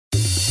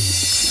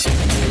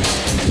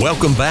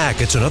Welcome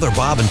back. It's another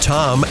Bob and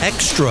Tom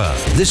Extra.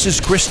 This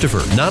is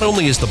Christopher. Not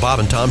only is the Bob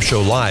and Tom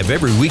Show live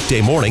every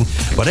weekday morning,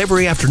 but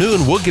every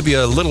afternoon we'll give you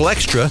a little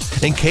extra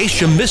in case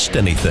you missed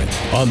anything.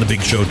 On the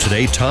big show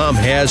today, Tom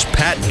has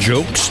Pat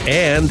jokes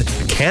and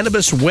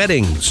cannabis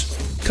weddings.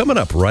 Coming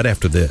up right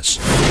after this.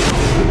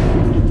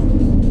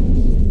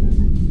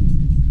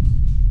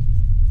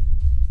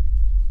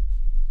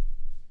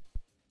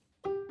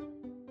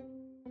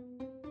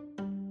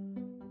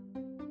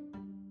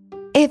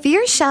 If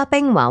you're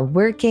shopping while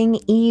working,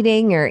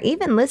 eating, or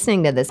even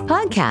listening to this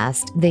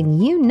podcast,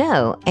 then you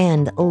know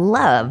and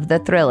love the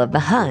thrill of the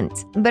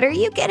hunt. But are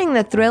you getting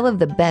the thrill of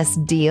the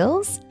best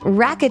deals?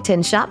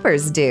 Rakuten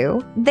shoppers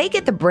do. They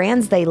get the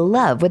brands they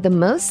love with the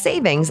most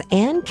savings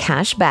and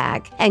cash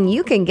back. And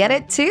you can get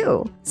it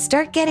too.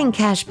 Start getting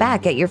cash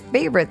back at your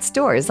favorite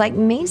stores like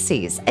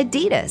Macy's,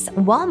 Adidas,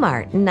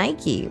 Walmart,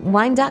 Nike,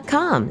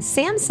 Wine.com,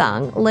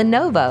 Samsung,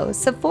 Lenovo,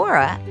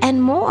 Sephora,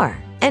 and more.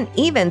 And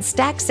even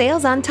stack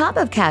sales on top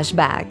of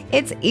cashback.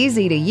 It's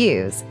easy to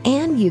use,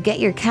 and you get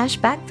your cash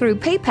back through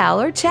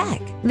PayPal or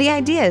check. The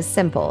idea is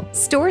simple.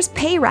 Stores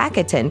pay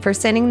Rakuten for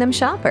sending them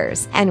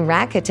shoppers, and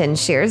Rakuten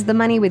shares the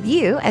money with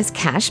you as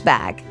cash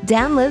back.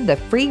 Download the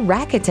free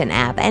Rakuten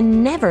app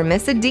and never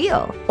miss a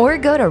deal. Or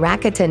go to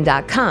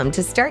Rakuten.com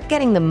to start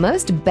getting the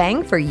most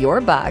bang for your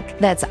buck.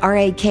 That's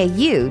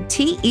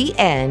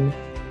Rakuten.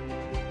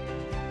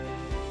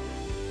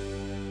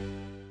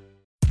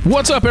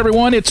 What's up,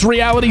 everyone? It's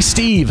Reality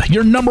Steve,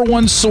 your number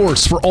one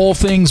source for all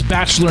things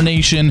Bachelor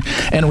Nation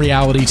and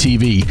reality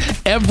TV.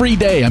 Every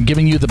day, I'm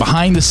giving you the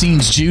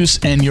behind-the-scenes juice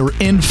and your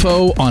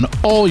info on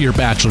all your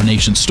Bachelor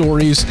Nation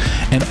stories,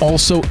 and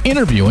also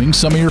interviewing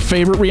some of your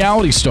favorite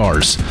reality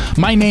stars.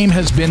 My name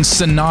has been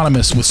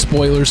synonymous with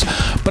spoilers,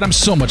 but I'm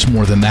so much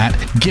more than that.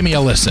 Give me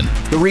a listen.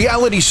 The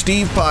Reality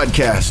Steve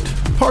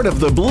Podcast, part of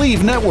the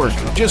Believe Network.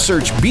 Just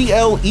search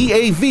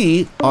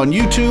BLEAV on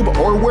YouTube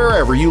or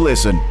wherever you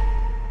listen.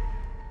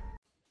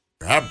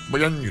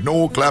 Happy and you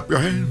know, clap your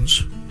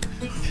hands.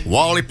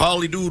 Wally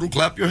Polly Doodle,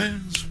 clap your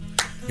hands.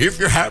 If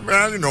you're happy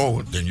and you know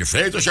it, then your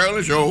face will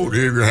surely show it.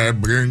 If you're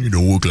happy and you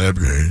know it, clap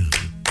your hands.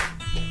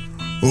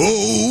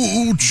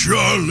 Oh,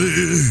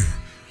 Charlie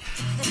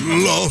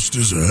lost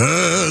his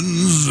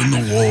hands in the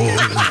war.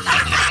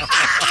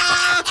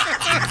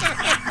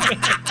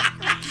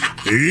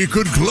 He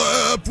could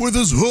clap with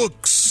his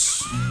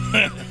hooks.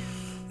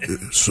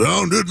 It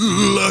sounded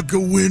like a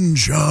wind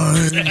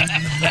chime.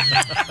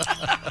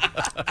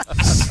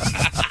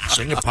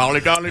 Sing a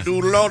Polly Dolly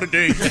Doodle all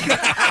today.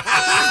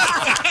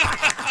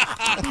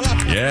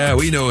 Yeah,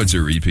 we know it's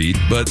a repeat,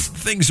 but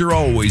things are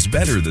always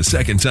better the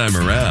second time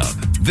around.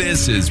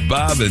 This is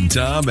Bob and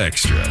Tom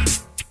Extra.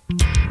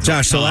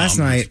 Josh, so last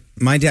night,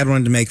 my dad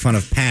wanted to make fun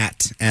of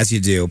Pat, as you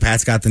do.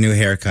 Pat's got the new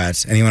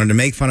haircut, and he wanted to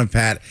make fun of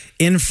Pat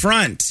in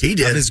front of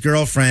his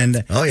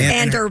girlfriend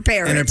and her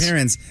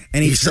parents.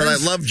 And he said, "I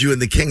loved you in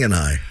The King and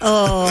I."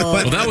 Oh,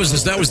 well, that was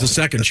the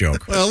second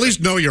joke. Well, at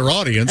least know your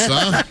audience,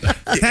 huh?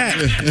 Pat,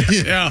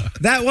 yeah,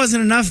 that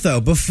wasn't enough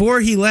though. Before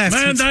he left,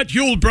 man, that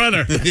Yule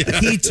brother.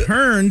 He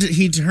turned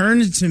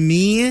to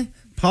me,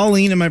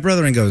 Pauline, and my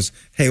brother, and goes,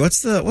 "Hey,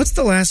 what's the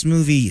last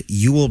movie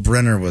Yul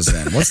Brynner was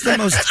in? What's the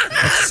most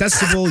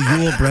accessible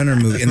Yul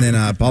Brynner movie?" And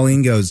then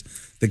Pauline goes,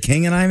 "The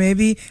King and I,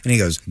 maybe?" And he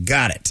goes,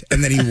 "Got it."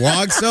 And then he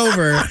walks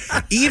over.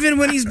 Even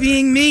when he's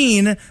being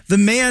mean, the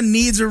man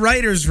needs a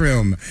writer's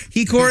room.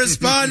 He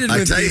corresponded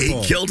with people. I tell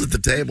you, he killed at the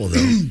table, though.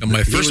 And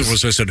my first one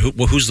was, I said,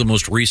 who's the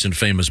most recent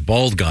famous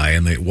bald guy?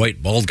 And the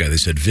white bald guy, they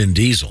said, Vin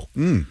Diesel.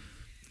 Yeah.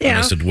 And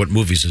I said, what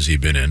movies has he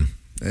been in?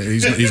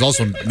 He's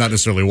also not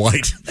necessarily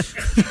white.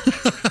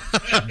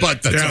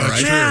 But that's all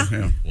right.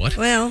 Yeah. What?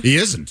 Well, he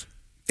isn't.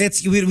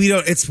 It's we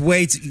don't. It's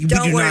way. We do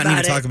not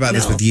need to talk about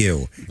this with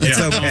you. It's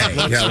okay.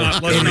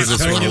 Leave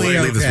this one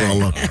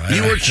alone.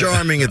 You were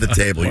charming at the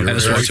table. You're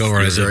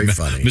very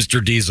funny.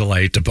 Mr. Diesel,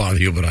 I hate to bother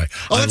you, but I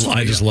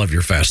just love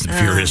your Fast and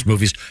Furious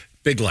movies.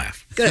 Big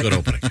laugh. Good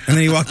opening. And then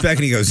he walked back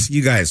and he goes,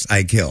 "You guys,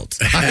 I killed.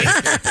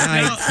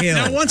 I killed."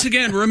 Now, once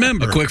again,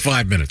 remember. A quick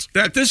 5 minutes.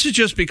 That this is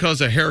just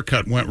because a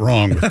haircut went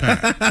wrong with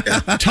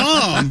Pat.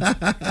 Tom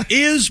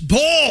is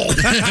bald.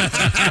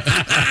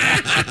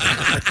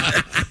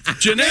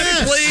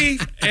 Genetically,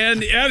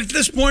 and at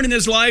this point in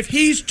his life,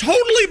 he's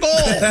totally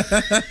bald.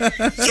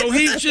 So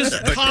he's just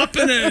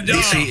popping it.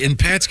 You see, in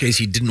Pat's case,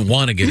 he didn't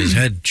want to get his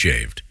head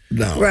shaved.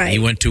 No. Right. He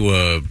went to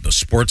a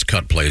sports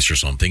cut place or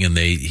something, and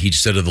he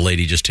said to the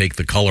lady, just take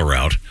the color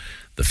out,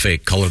 the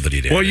fake color that he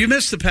did. Well, you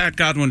missed the Pat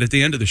Godwin at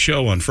the end of the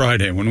show on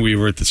Friday when we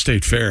were at the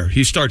State Fair.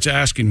 He starts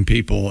asking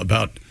people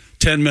about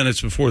 10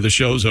 minutes before the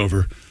show's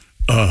over,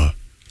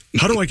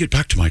 how do I get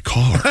back to my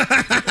car?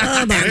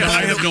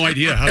 I have no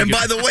idea how to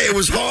by the way, it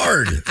was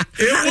hard.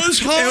 It was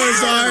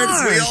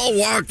hard. We all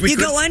walked. You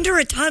go under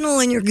a tunnel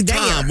and you're there.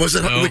 Tom,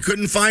 we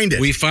couldn't find it.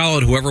 We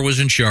followed whoever was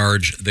in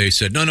charge. They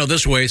said, no,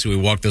 this way. So we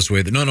walked this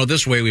way. No,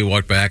 this way. We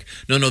walked back.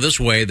 No, this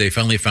way. They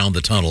finally found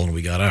the tunnel and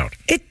we got out.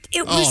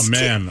 It was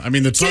I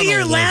mean, the tunnel to your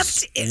was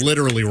left,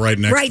 literally right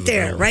next right to the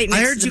there, building. right next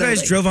I heard to you the guys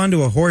building. drove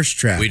onto a horse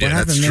track. We did. What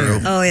happened That's there?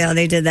 true. Oh yeah,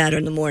 they did that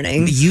in the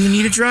morning. You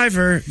need a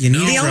driver. You need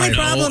The a only driver.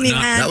 problem you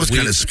had. That was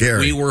kind of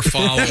scary. We were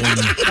following.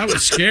 That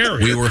was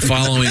scary. We were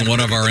following one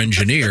of our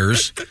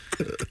engineers,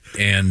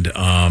 and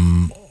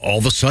all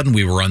of a sudden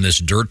we were on this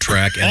dirt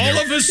track. And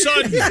All of a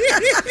sudden,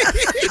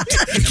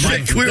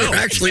 we were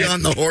actually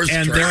on the horse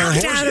and track. there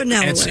are Out of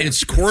nowhere.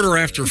 it's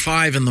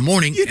 5:15 in the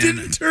morning. You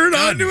didn't turn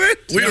onto it?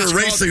 We were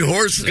racing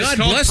horses. God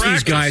called bless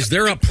practice. these guys.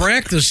 They're up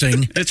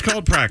practicing. it's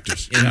called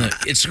practice.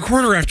 It's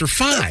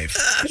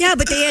 5:15. Yeah,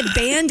 but they had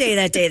band day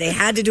that day. They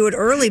had to do it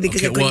early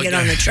because they couldn't get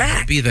on the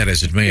track. Be that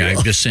as it may,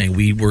 I'm just saying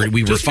we were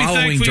Just be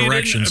following thankful you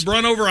directions. didn't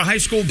run over a high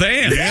school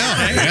band. Yeah.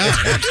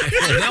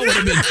 That would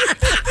have been.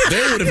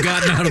 They would have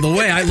gotten out of the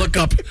way. I look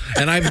up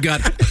and I've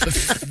got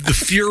the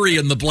Fury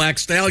and the Black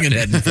Stallion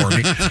heading for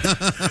me.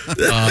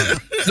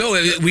 No,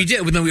 we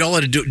did. Then we all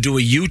had to do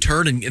a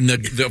U-turn, and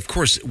of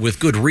course, with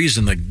good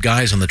reason, the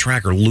guys on the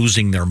track are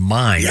losing their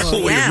minds.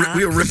 Yeah,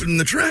 We were ripping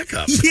the track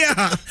up.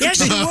 Yeah.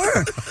 Yes, you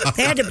were.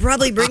 They had to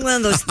probably bring one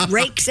of those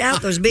rakes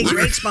out, those big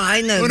rakes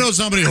behind Who them. knows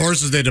how many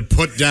horses they had to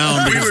put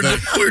down? We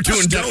because were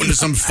doing stepped into donuts.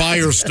 some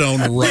Firestone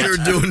rut. We were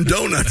doing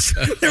donuts.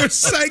 There were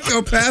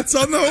psychopaths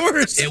on the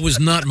horse. It was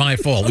not my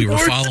fault. We were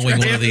following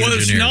one of the It was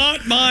engineers.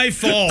 not my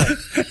fault.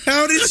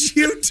 How did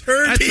you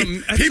turn?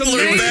 That's People are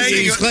amazing. banging.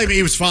 He's claiming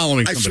he was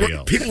following I somebody swear,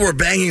 else. people were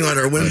banging on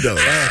our window.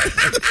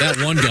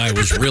 That one guy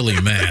was really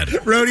mad.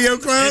 Rodeo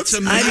clowns? It's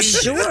I'm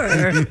amazing.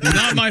 sure.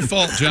 Not my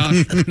fault,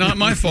 John. Not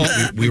my fault.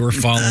 We were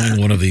following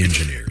one of the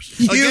engineers.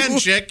 Again,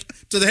 chick,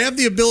 do they have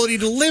the ability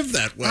to live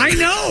that way? I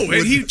know,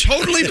 and he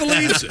totally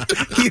believes it.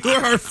 You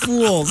are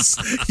fools.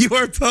 You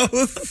are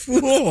both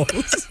fools.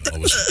 It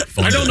was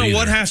fun I don't to know be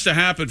what there. has to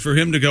happen for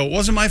him to go, it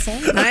wasn't my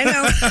fault. I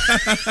know.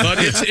 But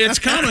it's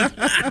coming.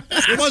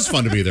 It was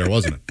fun to be there,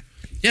 wasn't it?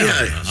 Yeah,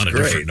 Yeah, on a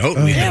great. different note.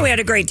 Yeah, we had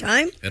a great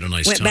time. Had a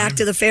nice Went time. back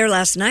to the fair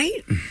last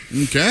night.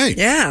 Okay.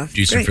 Yeah.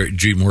 Did you,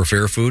 great. eat more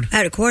fair food? I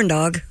had a corn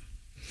dog.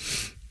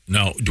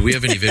 No. Do we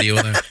have any video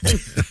of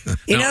that?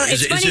 You No, know, is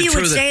it's it- funny is it you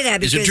true would say that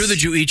because is it true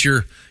that you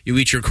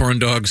eat your corn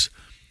dogs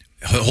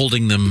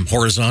holding them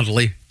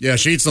horizontally? Yeah,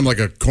 she eats them like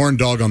a corn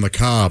dog on the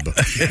cob.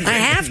 I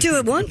have to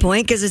at one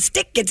point because a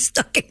stick gets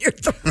stuck in your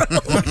throat.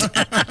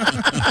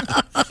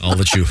 I'll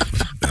let you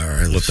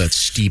let that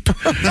steep. Leave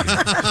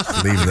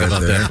that about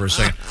there. that for a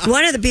second.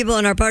 One of the people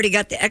in our party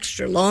got the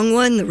extra long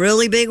one, the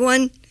really big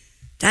one.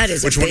 That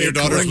is Which a one of big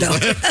your daughters corn was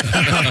dog.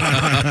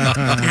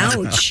 that?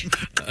 Ouch.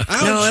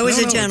 No, it was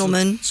a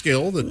gentleman. It's a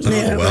skill that.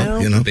 Yeah,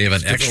 well, you know. They have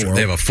an extra.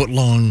 They have a foot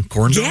long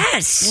corn dog.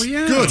 Yes.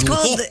 Good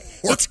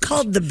It's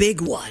called the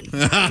big one.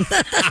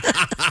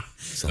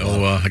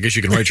 So I guess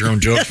you can write your own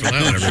jokes for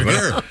that one,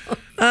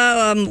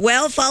 everybody.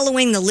 Well,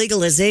 following the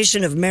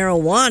legalization of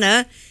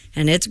marijuana,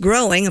 and it's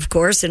growing, of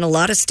course, in a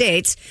lot of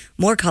states,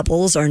 more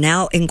couples are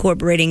now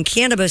incorporating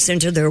cannabis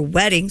into their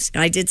weddings.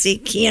 I did see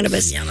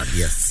cannabis.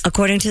 Yes.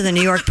 According to the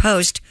New York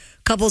Post,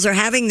 couples are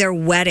having their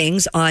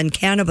weddings on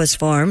cannabis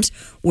farms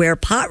where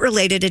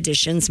pot-related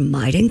additions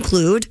might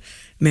include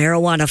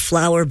marijuana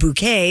flower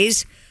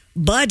bouquets,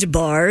 bud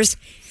bars,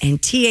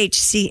 and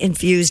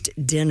THC-infused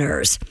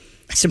dinners.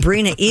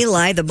 Sabrina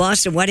Eli, the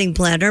Boston wedding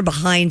planner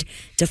behind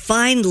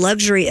Defined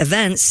Luxury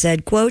Events,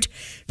 said, quote,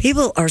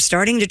 people are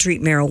starting to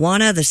treat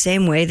marijuana the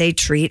same way they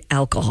treat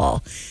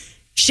alcohol.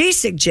 She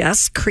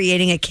suggests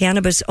creating a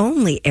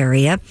cannabis-only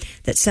area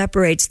that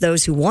separates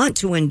those who want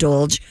to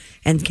indulge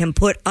and can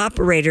put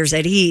operators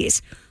at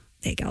ease.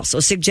 They also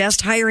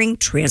suggest hiring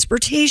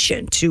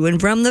transportation to and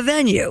from the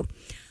venue,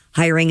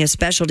 hiring a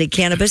specialty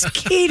cannabis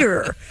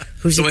caterer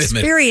who's So wait a minute.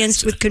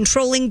 experienced with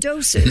controlling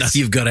doses. Now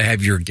you've got to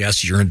have your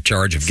guests. You're in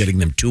charge of getting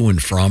them to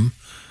and from.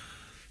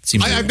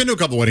 Seems I've been to a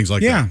couple weddings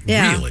like Yeah. that.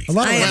 Yeah. Really? A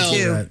lot of I well,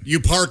 have too. You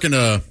park in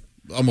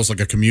almost like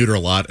a commuter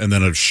lot, and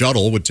then a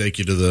shuttle would take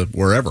you to the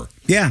wherever.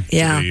 Yeah.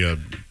 Yeah.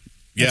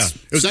 Yeah,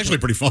 it was actually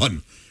pretty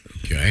fun.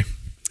 Okay.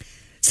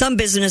 Some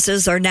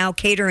businesses are now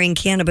catering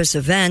cannabis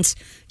events.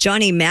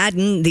 Johnny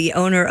Madden, the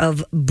owner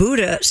of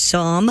Buddha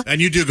Som,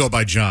 And you do go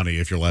by Johnny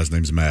if your last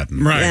name's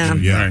Madden. Right. Yeah.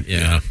 Yeah. Right.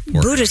 Yeah.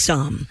 Buddha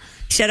Som,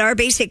 said our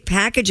basic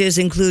packages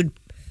include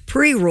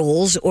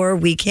pre-rolls, or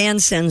we can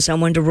send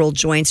someone to roll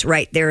joints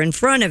right there in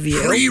front of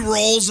you.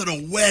 Pre-rolls at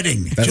a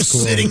wedding. That's just cool.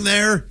 sitting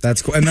there.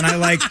 That's cool. And then I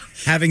like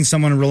having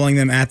someone rolling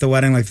them at the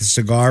wedding, like the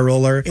cigar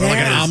roller. Or like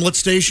an Yeah. omelet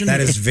station. That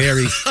is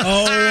very.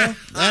 Oh,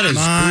 That is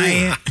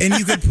my! And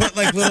you could put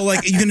like little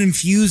you can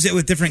infuse it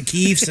with different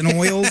keefs and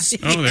oils.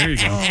 Oh, there you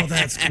go. Oh,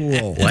 that's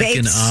cool. Like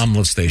an Vapes.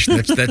 omelet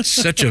station. That's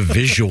such a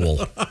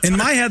visual. In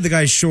my head, the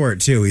guy's short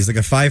too. He's like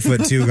a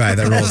 5'2" guy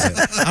that rolls it.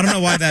 I don't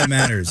know why that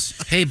matters.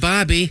 Hey,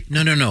 Bobby.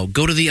 No.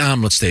 Go to the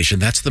omelet station.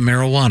 That's the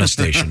marijuana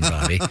station,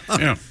 Bobby.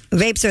 Yeah.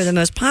 Vapes are the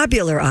most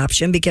popular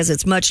option because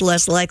it's much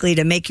less likely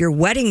to make your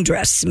wedding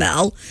dress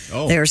smell.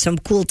 Oh. There are some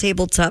cool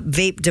tabletop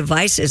vape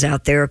devices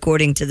out there,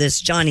 according to this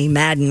Johnny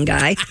Madden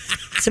guy.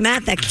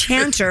 Samantha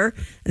Cantor,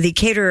 the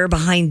caterer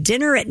behind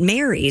Dinner at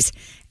Mary's,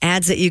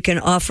 adds that you can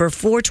offer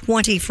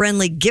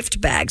 420-friendly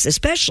gift bags,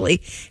 especially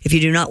if you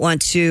do not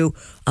want to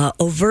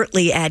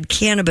overtly add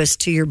cannabis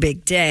to your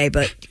big day,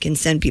 but you can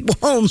send people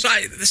home. So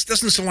this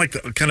doesn't sound like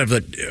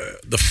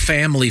the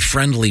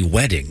family-friendly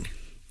wedding.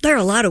 There are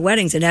a lot of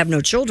weddings that have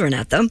no children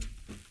at them.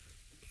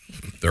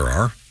 There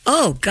are.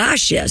 Oh,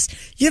 gosh, yes.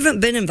 You haven't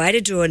been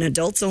invited to an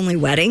adults-only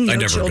wedding? No I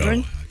never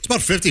children? go. It's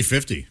about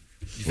 50-50. You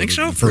think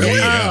so? For me,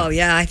 yeah. Oh,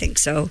 yeah, I think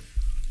so.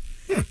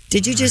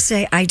 Did you just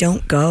say, I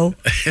don't go?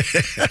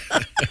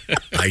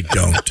 I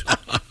don't.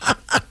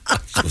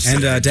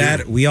 And,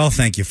 Dad, we all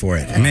thank you for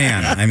it.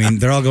 Man, I mean,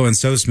 they're all going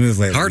so smooth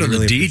lately. Hard on We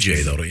the really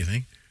DJ, though, don't you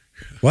think?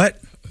 What?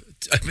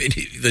 I mean,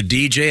 the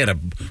DJ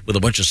with a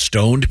bunch of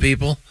stoned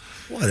people?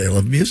 Why, they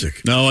love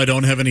music. No, I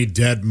don't have any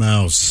dead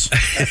mouse.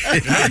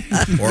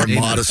 Or a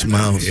modest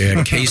mouse.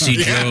 Yeah, Casey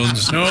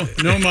Jones. No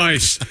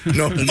mice.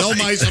 No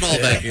mice at all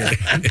back here.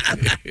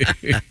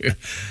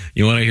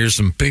 You want to hear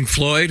some Pink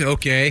Floyd?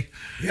 Okay.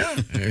 Yeah.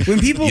 When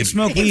people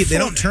smoke weed, they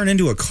don't turn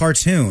into a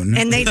cartoon.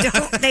 And they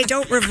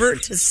don't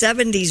revert to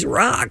 70s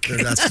rock.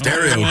 They're not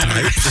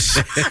stereotypes.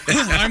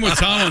 I'm with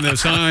Tom on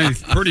this. I'm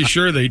pretty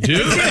sure they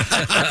do.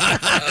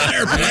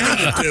 They're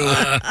planning to do.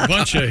 A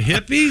bunch of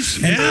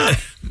hippies? Yeah.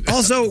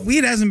 Also,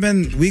 weed hasn't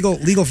been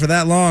legal for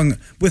that long.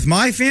 With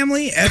my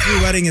family,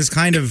 every wedding is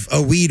kind of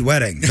a weed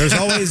wedding. There's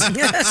always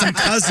some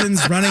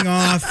cousins running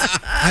off.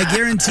 I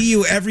guarantee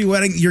you, every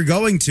wedding you're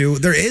going to,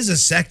 there is a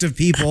sect of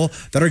people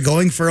that are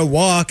going for a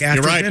walk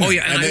after You're right. dinner. Oh,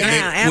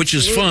 yeah, which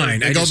is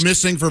fine. They go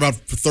missing for about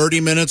 30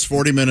 minutes,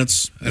 40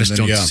 minutes. I just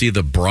don't see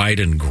the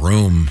bride and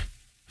groom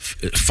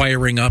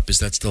firing up. Is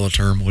that still a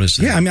term? What is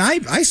that? Yeah, I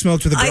mean, I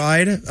smoked with a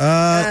bride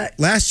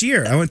last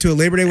year. I went to a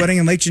Labor Day wedding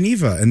in Lake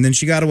Geneva, and then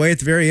she got away at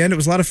the very end. It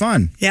was a lot of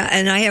fun. Yeah,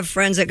 and I have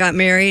friends that got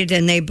married,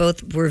 and they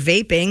both were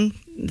vaping.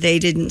 They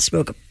didn't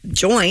smoke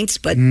joints,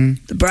 but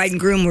the bride and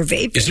groom were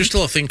vaping. Is there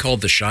still a thing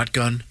called the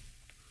shotgun?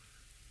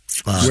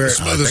 Where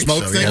the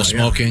smoke thing? While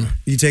smoking?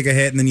 You take a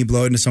hit, and then you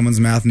blow it into someone's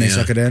mouth, and they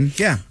suck it in?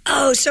 Yeah.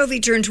 Oh, Sophie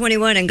turned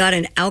 21 and got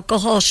an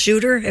alcohol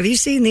shooter. Have you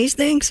seen these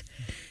things?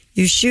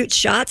 You shoot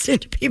shots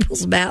into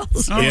people's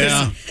mouths. Oh,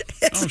 yeah.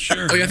 Oh,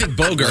 sure. Oh, yeah, I think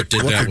Bogart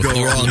did What that. could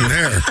go wrong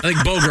there? I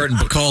think Bogart and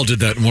Bacall did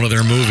that in one of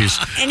their movies.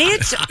 And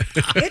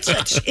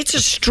it's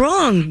a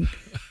strong.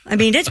 I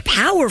mean, it's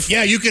powerful.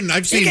 Yeah, you can.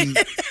 I've seen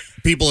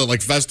people at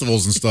like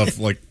festivals and stuff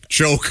like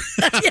choke.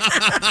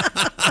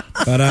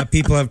 But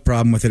people have a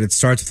problem with it. It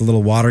starts with a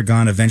little water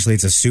gun. Eventually,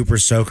 it's a super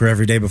soaker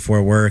every day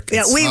before work.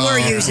 Yeah, we were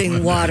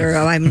using water.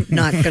 I'm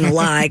not going to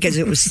lie because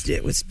it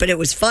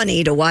was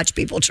funny to watch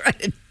people try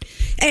to.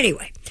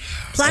 Anyway,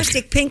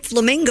 plastic pink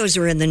flamingos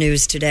are in the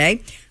news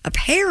today.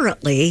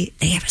 Apparently,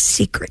 they have a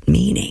secret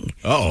meaning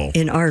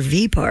in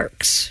RV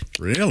parks.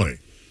 Really?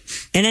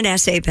 In an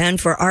essay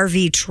penned for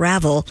RV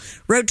Travel,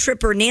 road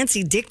tripper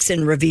Nancy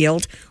Dixon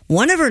revealed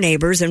one of her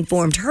neighbors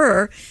informed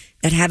her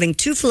that having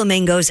two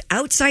flamingos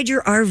outside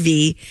your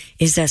RV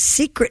is a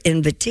secret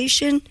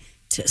invitation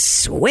to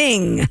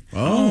swing.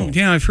 Oh,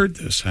 yeah, I've heard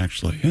this,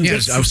 actually. Yeah,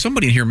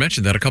 somebody in here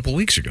mentioned that a couple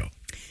weeks ago.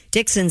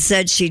 Dixon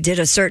said she did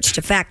a search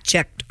to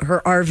fact-check her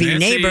RV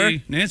neighbor.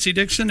 Nancy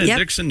Dixon and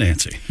Dixon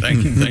Nancy.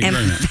 Thank you very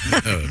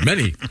much.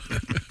 Many.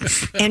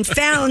 And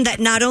found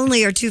that not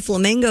only are two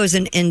flamingos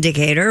an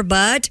indicator,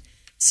 but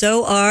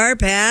so are,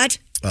 Pat...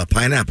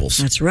 pineapples.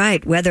 That's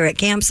right. Whether at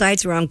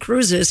campsites or on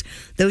cruises,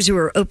 those who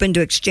are open to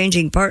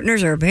exchanging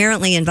partners are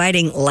apparently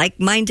inviting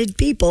like-minded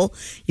people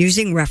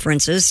using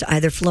references to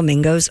either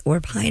flamingos or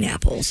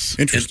pineapples.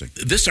 Interesting.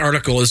 And this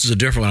article, this is a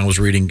different one I was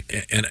reading,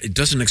 and it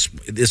doesn't.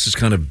 This is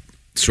kind of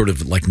sort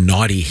of like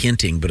naughty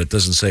hinting, but it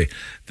doesn't say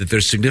that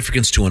there's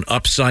significance to an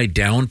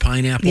upside-down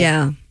pineapple.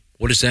 Yeah.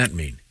 What does that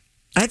mean?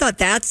 I thought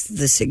that's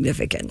the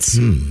significance.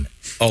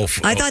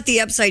 I thought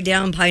the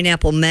upside-down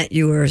pineapple meant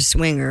you were a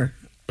swinger.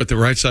 But the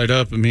right side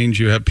up, it means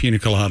you have pina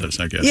coladas,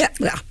 I guess. Yeah,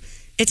 well,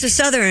 it's a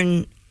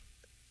southern,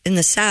 in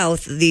the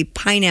South, the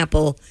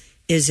pineapple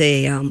is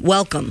a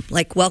welcome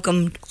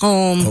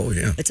home. Oh,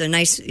 yeah. It's a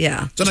nice,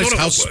 It's a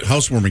nice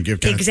housewarming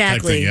gift kind of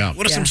type thing, yeah.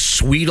 What if some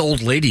sweet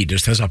old lady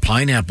just has a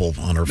pineapple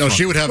on her front? No,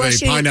 she would have a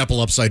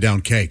pineapple upside-down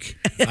cake.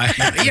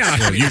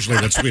 Yeah. Usually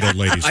what sweet old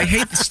ladies I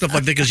hate stuff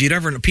like that because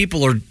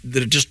people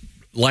that just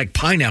like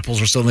pineapples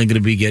are suddenly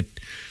going to get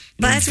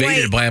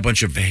invaded by a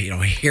bunch of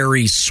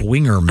hairy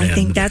swinger men. I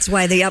think that's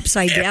why the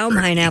upside-down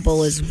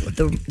pineapple is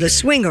the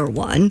swinger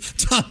one.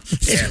 Tom's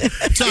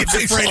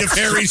afraid of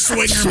hairy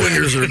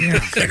swingers. Are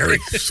Hairy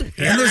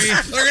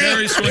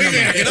swinger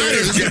men.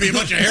 There's going to be a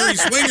bunch of hairy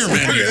swinger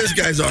men. This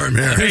guy's arm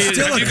hair. Hey,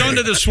 have you gone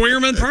to the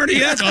swingerman party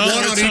yet? One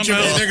on each of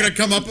them. They're going to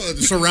come up,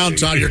 surround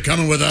Todd. You're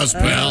coming with us,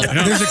 pal.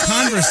 There's a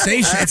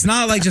conversation. It's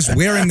not like just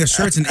wearing the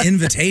shirt's an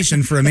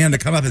invitation for a man to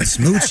come up and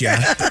smooch you.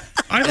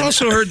 I've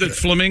also heard that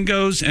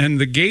flamingos and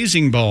the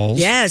gazing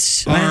balls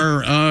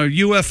are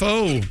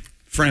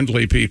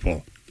UFO-friendly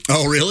people.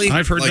 Oh, really?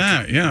 I've heard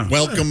that, yeah.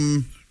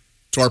 Welcome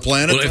to our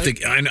planet. Well,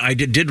 I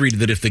did read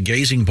that if the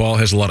gazing ball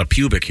has a lot of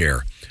pubic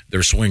hair,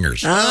 they're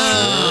swingers.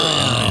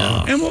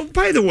 Oh. And well,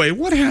 by the way,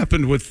 what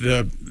happened with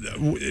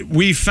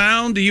we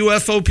found the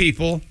UFO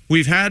people.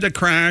 We've had a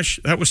crash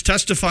that was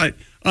testified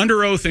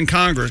under oath in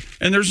Congress,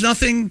 and there's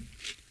nothing.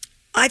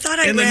 I thought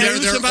I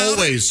read. They're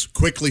always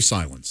quickly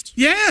silenced.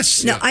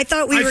 Yes. No, I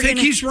thought I think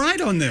he's right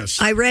on this.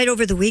 I read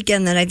over the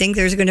weekend that I think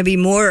there's going to be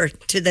more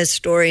to this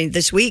story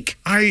this week.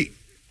 I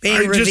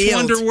just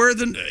wonder where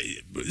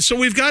so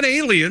we've got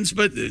aliens,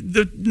 but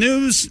the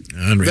news.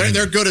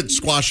 They're good at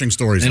squashing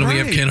stories. And we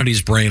have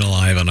Kennedy's brain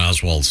alive, and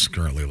Oswald's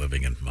currently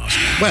living in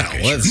Moscow.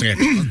 Well,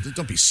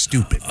 don't be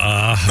stupid.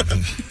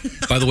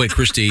 By the way,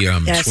 Christy,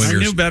 yes. Swingers. I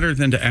knew better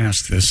than to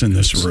ask this in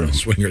this room.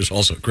 Swingers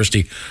also.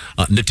 Christy,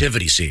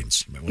 nativity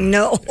scenes.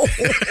 No.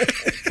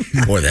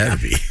 Boy, that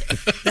would be.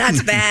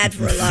 That's bad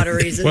for a lot of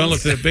reasons. Well,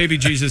 if the baby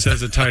Jesus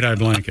has a tie-dye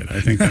blanket,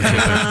 I think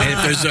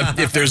that's what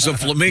if there's a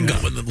flamingo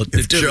in the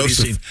nativity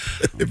scene.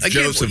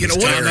 Joseph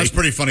that's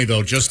pretty funny,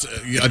 though. Just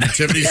a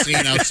nativity scene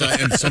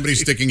outside and somebody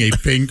sticking a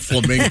pink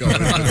flamingo.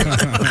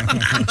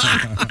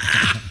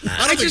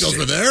 I don't think those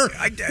were there.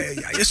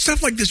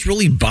 Stuff like this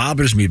really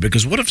bothers me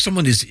because what if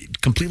someone is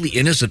completely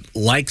innocent,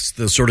 likes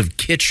the sort of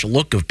kitsch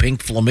look of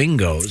pink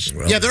flamingos?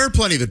 Well, yeah, there are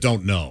plenty that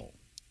don't know.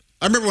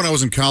 I remember when I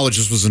was in college,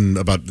 this was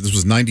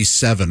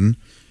 97,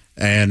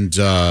 and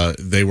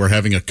they were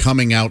having a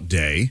coming out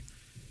day,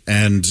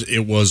 and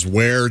it was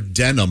wear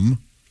denim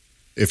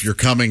if you're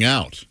coming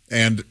out.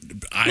 And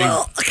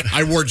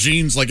I wore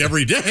jeans like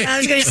every day. I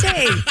was going to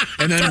say.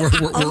 And then were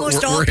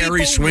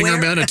hairy swinger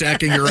men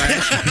attacking your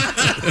ass?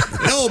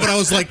 No, but I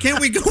was like, can't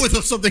we go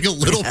with something a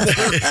little more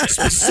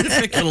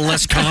specific? A little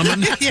less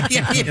common? Yeah.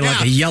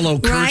 Like a yellow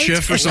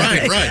kerchief or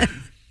something? Right.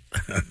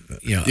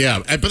 Yeah,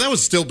 but that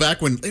was still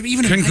back when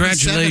even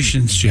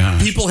congratulations,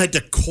 Josh. People had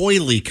to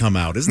coyly come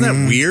out. Isn't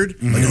that weird?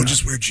 Mm-hmm. Like,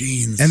 just wear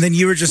jeans. And then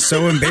you were just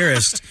so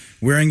embarrassed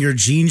wearing your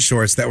jean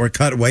shorts that were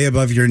cut way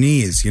above your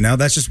knees. You know,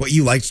 that's just what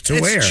you liked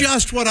to wear. It's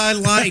just what I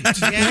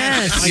liked.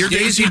 Yes, your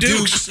Daisy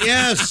Dukes.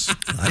 Yes,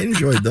 I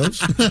enjoyed those.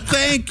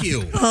 Thank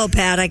you. Oh,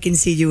 Pat, I can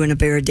see you in a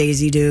pair of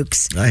Daisy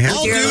Dukes. I had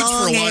all dudes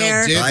for a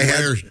while.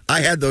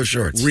 I had those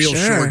shorts. Real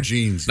short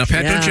jeans. Now,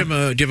 Pat, don't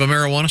you have a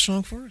marijuana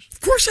song for us?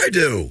 Of course I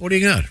do. What do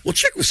you got? Well,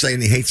 Chick was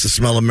saying he hates the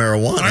smell of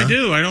marijuana. I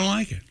do. I don't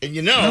like it.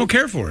 And I don't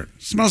care for it.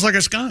 It smells like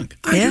a skunk.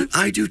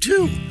 I do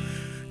too.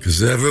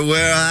 Cause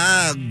everywhere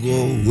I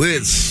go,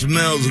 it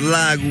smells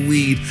like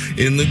weed.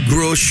 In the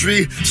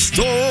grocery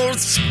store,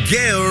 it's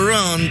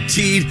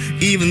guaranteed.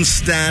 Even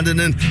standing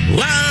in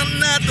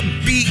line at the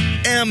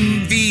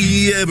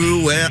BMV,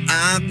 everywhere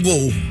I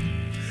go,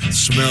 it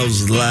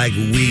smells like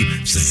weed.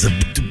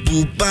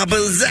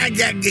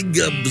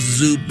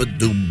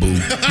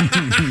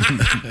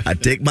 I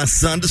take my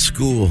son to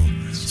school.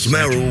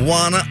 Smell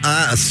marijuana,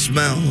 I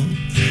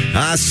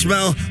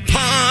smell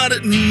pot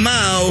in my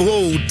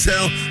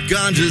hotel.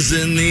 Ganja's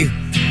in the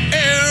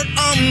air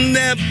on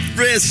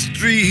every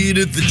street,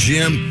 at the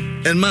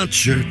gym and my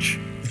church.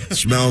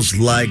 Smells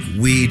like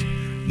weed.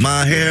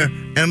 My hair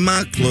and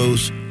my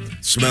clothes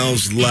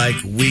smells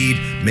like weed.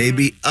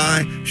 Maybe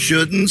I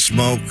shouldn't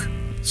smoke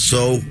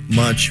so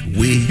much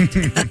weed.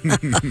 It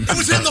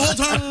was in the whole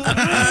time.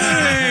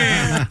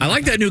 I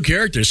like that new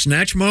character,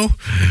 Snatchmo.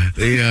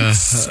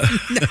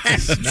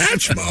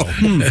 Snatchmo.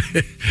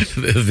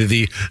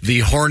 the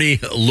horny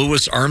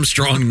Louis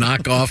Armstrong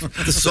knockoff.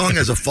 The song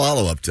has a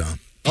follow-up, Tom.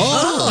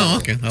 Oh,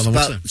 okay.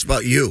 It's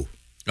about you.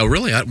 Oh,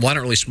 really? I don't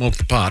really smoke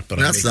the pot, but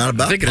that's not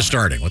about. I'm thinking of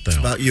starting. What the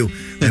hell? It's about you.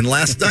 And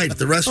last night at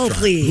the restaurant,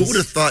 please. who would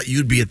have thought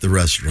you'd be at the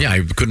restaurant? Yeah,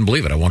 I couldn't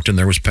believe it. I walked in,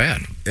 there was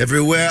Pat.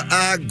 Everywhere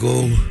I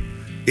go,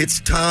 it's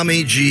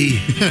Tommy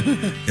G.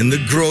 In the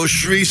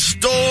grocery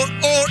store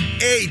or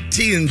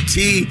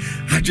AT&T,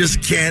 I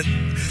just can't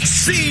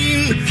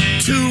seem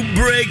to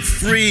break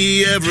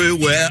free.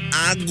 Everywhere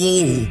I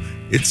go,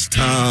 it's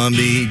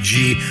Tommy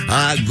G.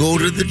 I go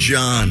to the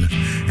John,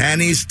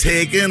 and he's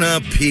taking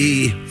a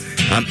pee.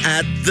 I'm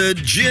at the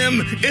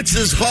gym, it's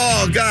his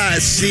hog I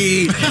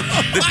see.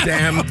 The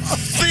damn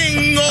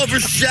thing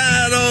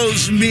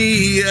overshadows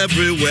me.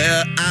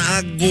 Everywhere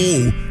I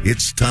go,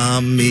 it's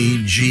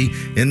Tommy G.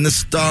 In the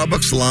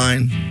Starbucks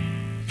line,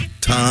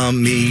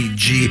 Tommy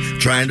G.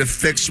 Trying to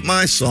fix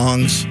my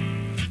songs,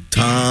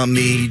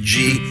 Tommy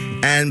G.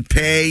 And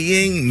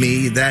paying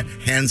me, that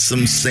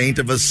handsome saint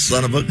of a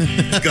son of a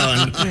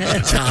gun,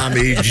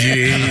 Tommy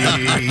G.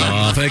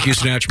 Oh, thank you,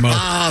 Snatchmo.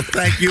 Oh,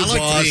 thank you, I like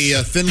boss.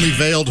 the thinly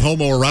veiled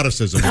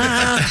homoeroticism.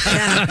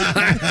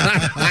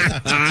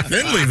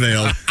 Thinly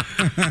veiled.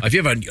 If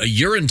you have a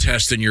urine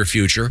test in your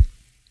future,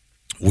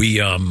 we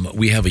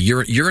have a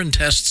urine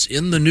tests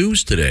in the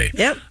news today.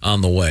 Yep.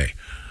 On the way.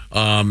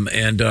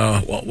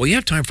 We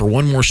have time for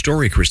one more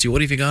story, Christy.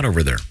 What have you got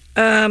over there?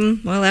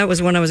 Well, that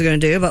was one I was going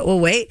to do, but we'll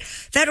wait.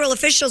 Federal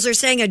officials are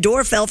saying a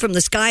door fell from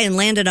the sky and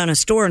landed on a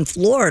store in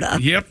Florida.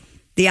 Yep.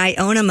 The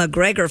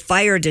Iona-McGregor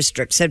Fire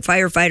District said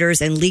firefighters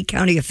and Lee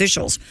County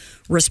officials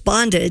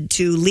responded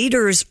to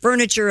Leader's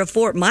Furniture of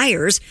Fort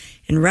Myers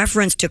in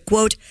reference to,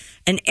 quote,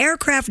 an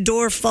aircraft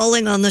door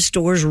falling on the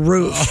store's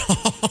roof.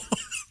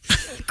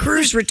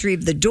 crews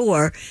retrieved the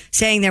door,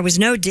 saying there was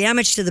no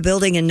damage to the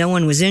building and no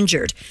one was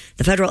injured.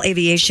 The Federal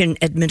Aviation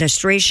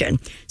Administration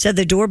said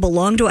the door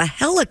belonged to a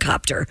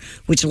helicopter,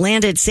 which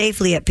landed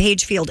safely at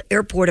Page Field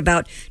Airport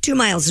about 2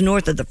 miles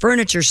north of the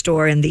furniture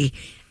store, and the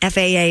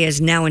FAA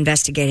is now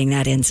investigating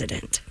that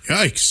incident.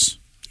 Yikes.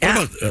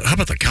 Yeah. How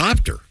about the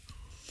copter?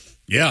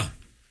 Yeah.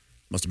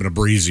 Must have been a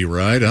breezy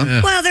ride, huh?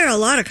 Yeah. Well, there are a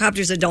lot of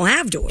copters that don't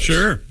have doors.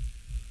 Sure.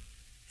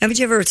 Haven't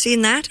you ever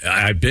seen that?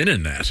 I've been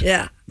in that.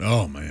 Yeah.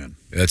 Oh, man.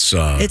 That's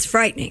It's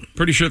frightening.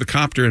 Pretty sure the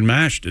copter in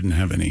MASH didn't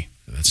have any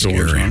that's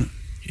doors scary. on it.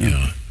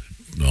 Yeah.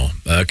 Well,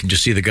 I can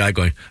just see the guy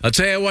going, I'll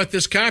tell you what,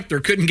 this copter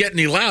couldn't get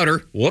any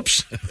louder.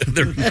 Whoops.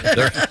 there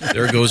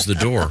goes the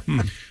door.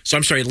 So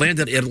I'm sorry, it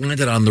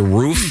landed on the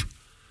roof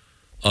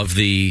of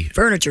the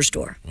furniture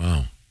store.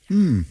 Wow.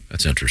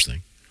 That's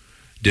interesting.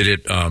 Did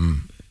it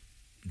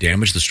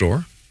damage the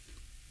store?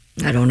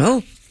 I don't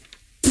know.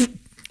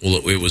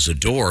 Well, it was a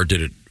door.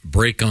 Did it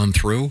break on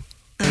through?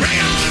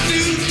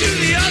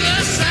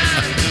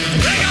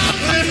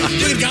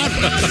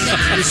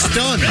 You're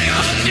stunned.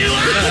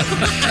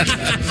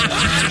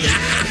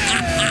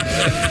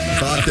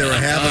 Thought they were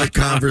having a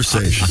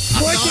conversation.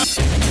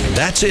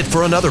 That's it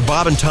for another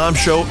Bob and Tom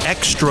Show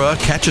Extra.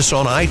 Catch us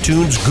on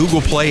iTunes,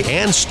 Google Play,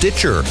 and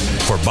Stitcher.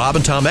 For Bob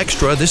and Tom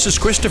Extra, this is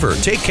Christopher.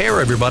 Take care,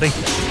 everybody.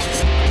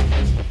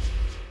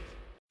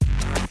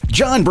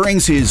 John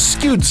brings his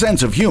skewed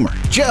sense of humor.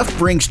 Jeff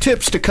brings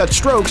tips to cut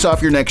strokes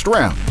off your next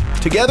round.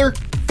 Together,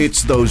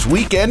 it's those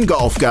weekend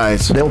golf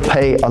guys. They'll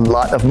pay a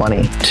lot of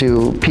money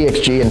to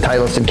PXG and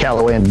Titleist and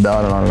Callaway and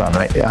on and on and on,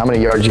 right? How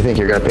many yards do you think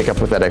you're going to pick up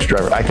with that extra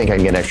driver? I think I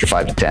can get an extra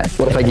 5 to 10.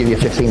 What if I give you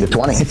 15 to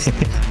 20?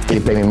 Can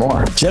you pay me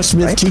more? Jeff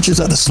Smith teaches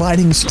on a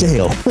sliding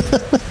scale.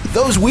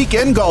 Those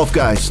Weekend Golf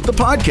Guys, the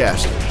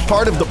podcast,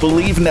 part of the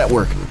Believe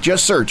Network.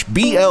 Just search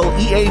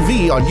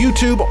BLEAV on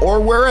YouTube or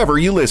wherever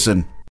you listen.